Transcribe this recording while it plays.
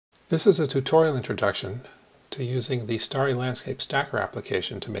This is a tutorial introduction to using the Starry Landscape Stacker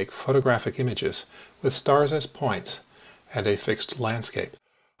application to make photographic images with stars as points and a fixed landscape.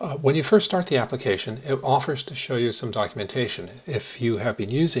 When you first start the application, it offers to show you some documentation. If you have been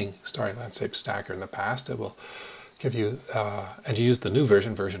using Starry Landscape Stacker in the past, it will give you, and you use the new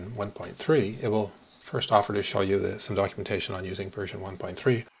version, version 1.3, it will first offer to show you some documentation on using version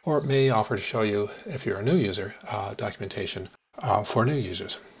 1.3, or it may offer to show you, if you're a new user, documentation for new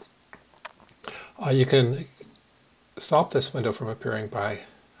users. You can stop this window from appearing by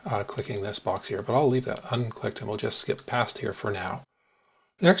clicking this box here, but I'll leave that unclicked and we'll just skip past here for now.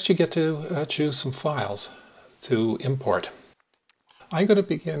 Next, you get to choose some files to import. I'm going to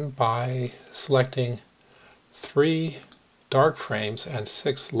begin by selecting 3 dark frames and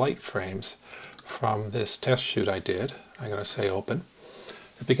 6 light frames from this test shoot I did. I'm going to say open.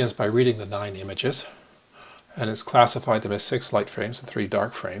 It begins by reading the 9 images, and it's classified them as 6 light frames and 3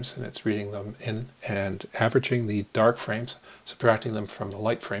 dark frames, and it's reading them in and averaging the dark frames, subtracting them from the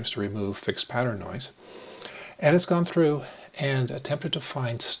light frames to remove fixed pattern noise. And it's gone through and attempted to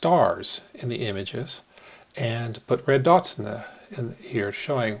find stars in the images and put red dots in here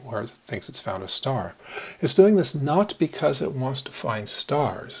showing where it thinks it's found a star. It's doing this not because it wants to find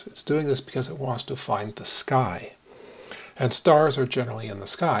stars. It's doing this because it wants to find the sky. And stars are generally in the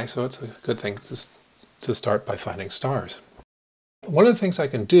sky, so it's a good thing to start by finding stars. One of the things I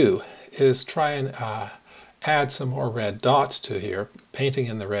can do is try and add some more red dots to here, painting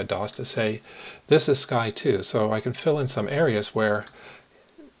in the red dots to say this is sky too. So I can fill in some areas where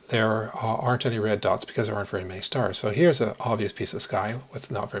there aren't any red dots because there aren't very many stars. So here's an obvious piece of sky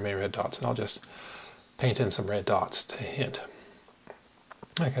with not very many red dots, and I'll just paint in some red dots to hint.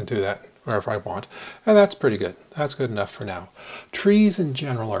 I can do that wherever I want, and that's pretty good. That's good enough for now. Trees in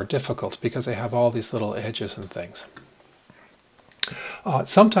general are difficult because they have all these little edges and things.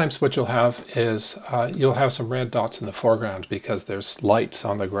 Sometimes what you'll have is you'll have some red dots in the foreground because there's lights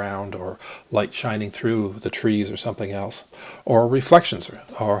on the ground or light shining through the trees or something else, or reflections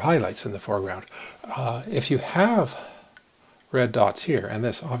or highlights in the foreground. If you have red dots here, and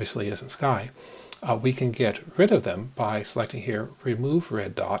this obviously isn't sky, we can get rid of them by selecting here, remove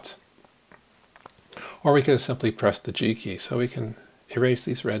red dots, or we can simply press the G key, so we can erase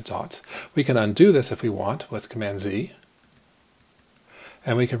these red dots. We can undo this if we want with Command Z,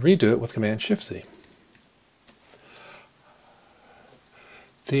 and we can redo it with Command Shift Z.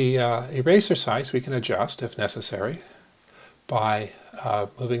 The eraser size we can adjust if necessary by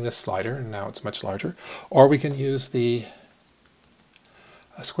moving this slider, and now it's much larger, or we can use the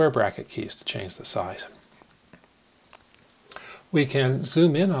square bracket keys to change the size. We can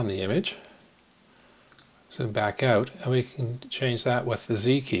zoom in on the image, zoom back out, and we can change that with the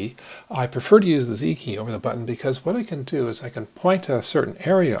Z key. I prefer to use the Z key over the button because what I can do is I can point to a certain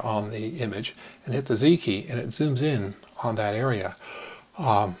area on the image and hit the Z key, and it zooms in on that area.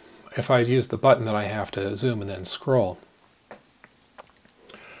 If I use the button, then I have to zoom and then scroll.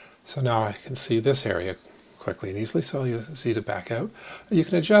 So now I can see this area quickly and easily, so you Z to back out. You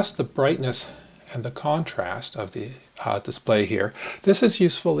can adjust the brightness and the contrast of the display here. This is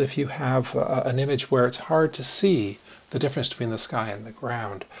useful if you have an image where it's hard to see the difference between the sky and the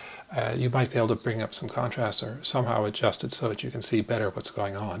ground. You might be able to bring up some contrast or somehow adjust it so that you can see better what's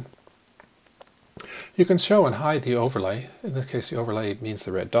going on. You can show and hide the overlay. In this case, the overlay means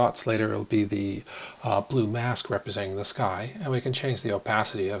the red dots. Later it'll be the blue mask representing the sky, and we can change the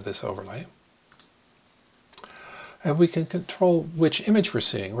opacity of this overlay. And we can control which image we're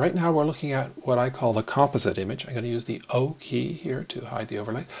seeing. Right now we're looking at what I call the composite image. I'm going to use the O key here to hide the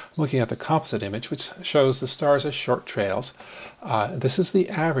overlay. I'm looking at the composite image, which shows the stars as short trails. This is the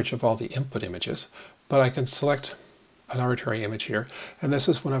average of all the input images, but I can select an arbitrary image here, and this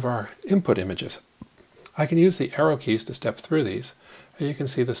is one of our input images. I can use the arrow keys to step through these, and you can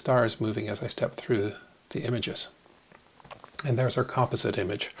see the stars moving as I step through the images. And there's our composite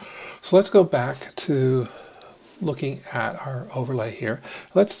image. So let's go back to looking at our overlay here.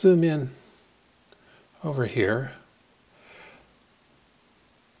 Let's zoom in over here.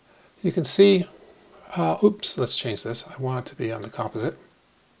 You can see, oops, let's change this. I want it to be on the composite.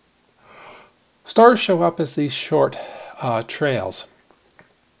 Stars show up as these short trails.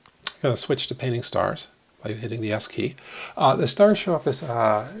 I'm going to switch to painting stars by hitting the S key. The stars show up as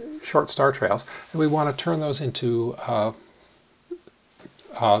short star trails, and we want to turn those into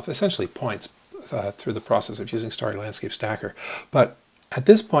essentially points through the process of using Starry Landscape Stacker. But at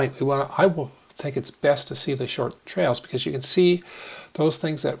this point, I will think it's best to see the short trails because you can see those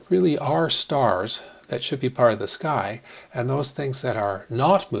things that really are stars that should be part of the sky, and those things that are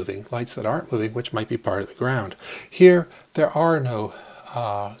not moving, lights that aren't moving, which might be part of the ground. Here, there are no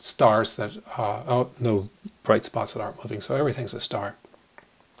stars that, no bright spots that aren't moving, so everything's a star.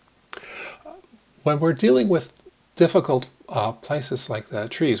 When we're dealing with difficult places like the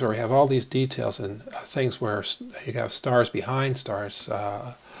trees, where we have all these details and things where you have stars behind, stars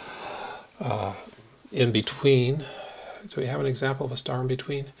in between. Do we have an example of a star in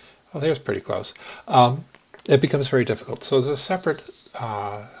between? Oh, there's pretty close. It becomes very difficult. So there's a separate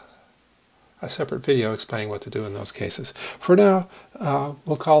video explaining what to do in those cases. For now,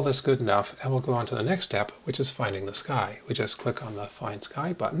 we'll call this good enough, and we'll go on to the next step, which is finding the sky. We just click on the Find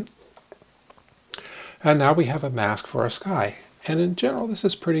Sky button. And now we have a mask for our sky. And in general, this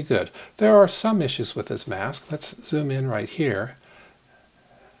is pretty good. There are some issues with this mask. Let's zoom in right here.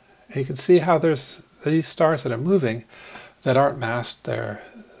 And you can see how there's these stars that are moving that aren't masked. They're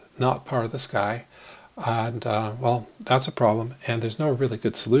not part of the sky. And, well, that's a problem. And there's no really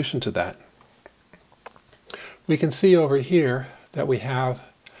good solution to that. We can see over here that we have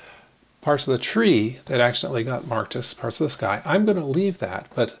parts of the tree that accidentally got marked as parts of the sky. I'm going to leave that,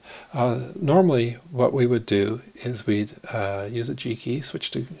 but normally what we would do is we'd use a G key,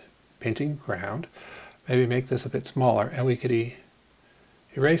 switch to painting ground, maybe make this a bit smaller, and we could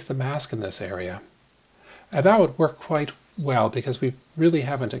erase the mask in this area. And that would work quite well because we really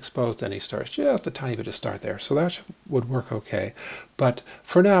haven't exposed any stars, just a tiny bit of star there. So that would work okay. But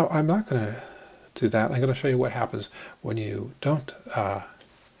for now, I'm not going to do that. I'm going to show you what happens when you don't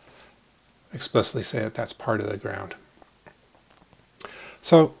explicitly say that that's part of the ground.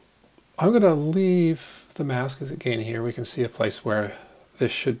 So I'm going to leave the mask as again here. We can see a place where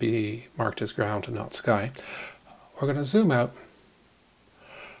this should be marked as ground and not sky. We're going to zoom out.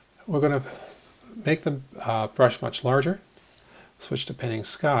 We're going to make the brush much larger. Switch to painting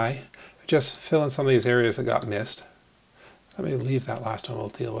sky. Just fill in some of these areas that got missed. Let me leave that last one. We'll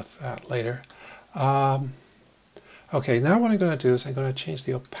deal with that later. Okay, now what I'm going to do is I'm going to change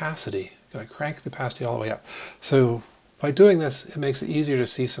the opacity. I'm going to crank the opacity all the way up. So by doing this, it makes it easier to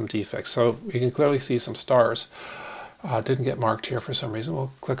see some defects. So you can clearly see some stars didn't get marked here for some reason.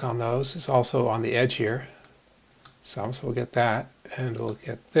 We'll click on those. It's also on the edge here. So we'll get that, and we'll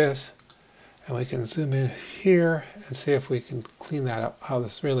get this. And we can zoom in here and see if we can clean that up. Oh,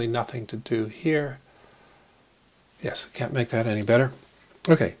 there's really nothing to do here. Yes, can't make that any better.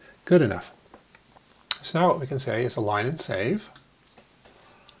 Okay, good enough. So now what we can say is align and save.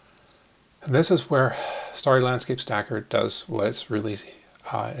 And this is where Starry Landscape Stacker does what it's really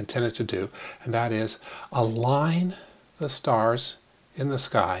intended to do, and that is align the stars in the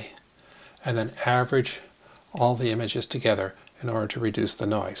sky and then average all the images together in order to reduce the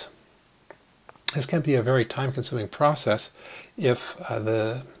noise. This can be a very time-consuming process if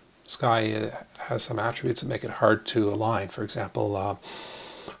the sky has some attributes that make it hard to align. For example,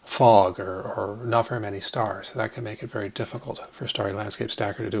 fog or not very many stars. That can make it very difficult for Starry Landscape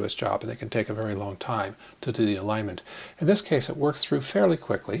Stacker to do its job, and it can take a very long time to do the alignment. In this case, it works through fairly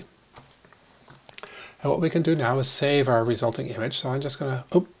quickly. And what we can do now is save our resulting image. So I'm just going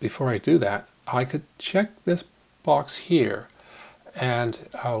to, before I do that, I could check this box here, and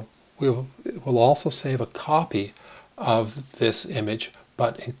we'll also save a copy of this image,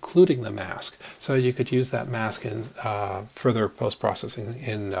 but including the mask. So you could use that mask in further post-processing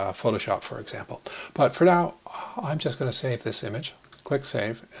in Photoshop, for example. But for now, I'm just going to save this image. Click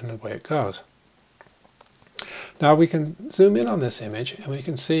Save, and away it goes. Now we can zoom in on this image, and we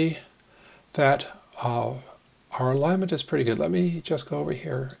can see that our alignment is pretty good. Let me just go over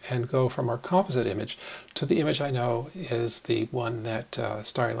here and go from our composite image to the image I know is the one that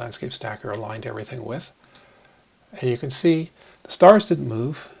Starry Landscape Stacker aligned everything with. And you can see the stars didn't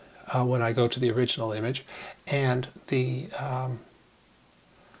move when I go to the original image, and the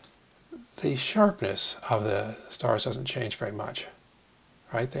sharpness of the stars doesn't change very much,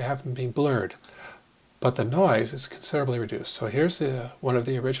 right? They haven't been blurred, but the noise is considerably reduced. So here's one of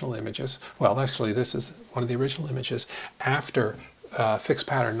the original images. Well, actually, this is one of the original images after fixed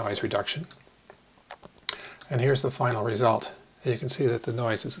pattern noise reduction. And here's the final result. You can see that the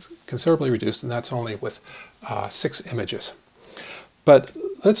noise is considerably reduced, and that's only with 6 images. But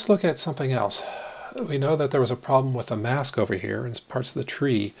let's look at something else. We know that there was a problem with the mask over here, and parts of the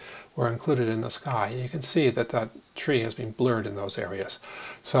tree were included in the sky. You can see that that tree has been blurred in those areas.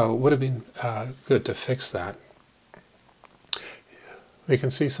 So it would have been good to fix that. We can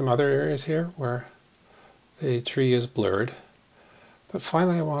see some other areas here where the tree is blurred. But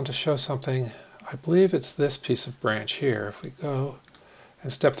finally I want to show something. I believe it's this piece of branch here. If we go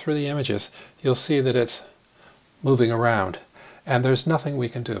and step through the images, you'll see that it's moving around. And there's nothing we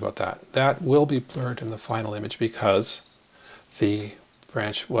can do about that. That will be blurred in the final image because the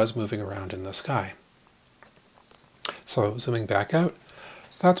branch was moving around in the sky. So zooming back out,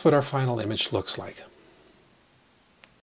 That's what our final image looks like.